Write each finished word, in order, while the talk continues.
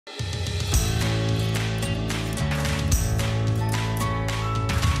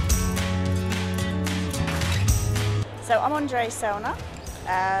So I'm Andre Selner,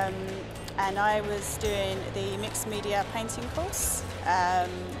 and I was doing the mixed media painting course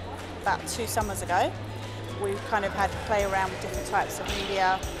about 2 summers ago. We kind of had to play around with different types of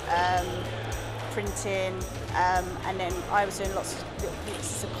media, printing, and then I was doing lots of little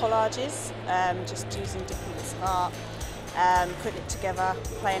pieces of collages, just using different bits of art, putting it together,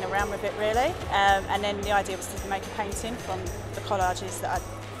 playing around with it really. And then the idea was to make a painting from the collages that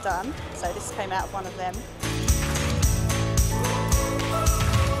I'd done, so this came out of one of them.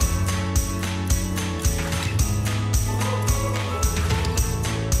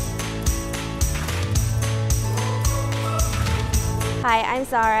 Hi, I'm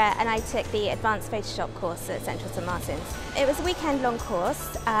Zara and I took the Advanced Photoshop course at Central St Martin's. It was a weekend-long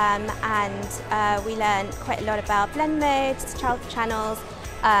course and we learned quite a lot about blend modes, channels,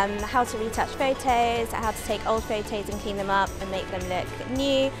 how to retouch photos, how to take old photos and clean them up and make them look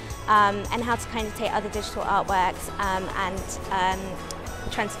new, and how to kind of take other digital artworks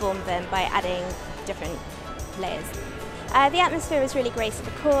and transform them by adding different layers. The atmosphere was really great at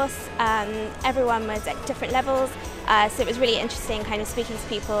the course. Everyone was at different levels, so it was really interesting kind of speaking to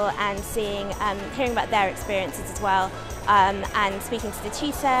people and hearing about their experiences as well, and speaking to the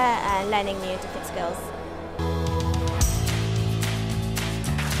tutor and learning new different skills.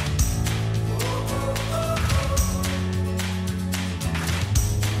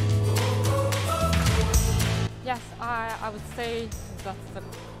 Yes, I would say that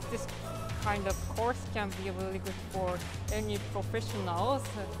this kind of course can be really good for any professionals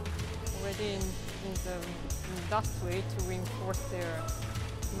already in the industry to reinforce their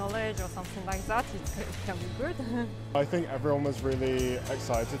knowledge or something like that. It can be good. I think everyone was really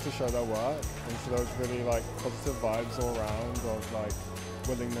excited to show their work, and so there was really positive vibes all around of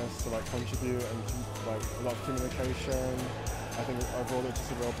willingness to contribute and a lot of communication. I think overall it's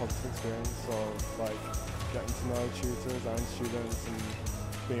just a real positive experience of getting to know tutors and students and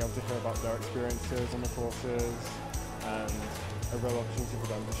being able to hear about their experiences on the courses, and a real opportunity for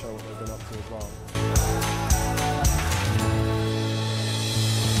them to show what they've been up to as well.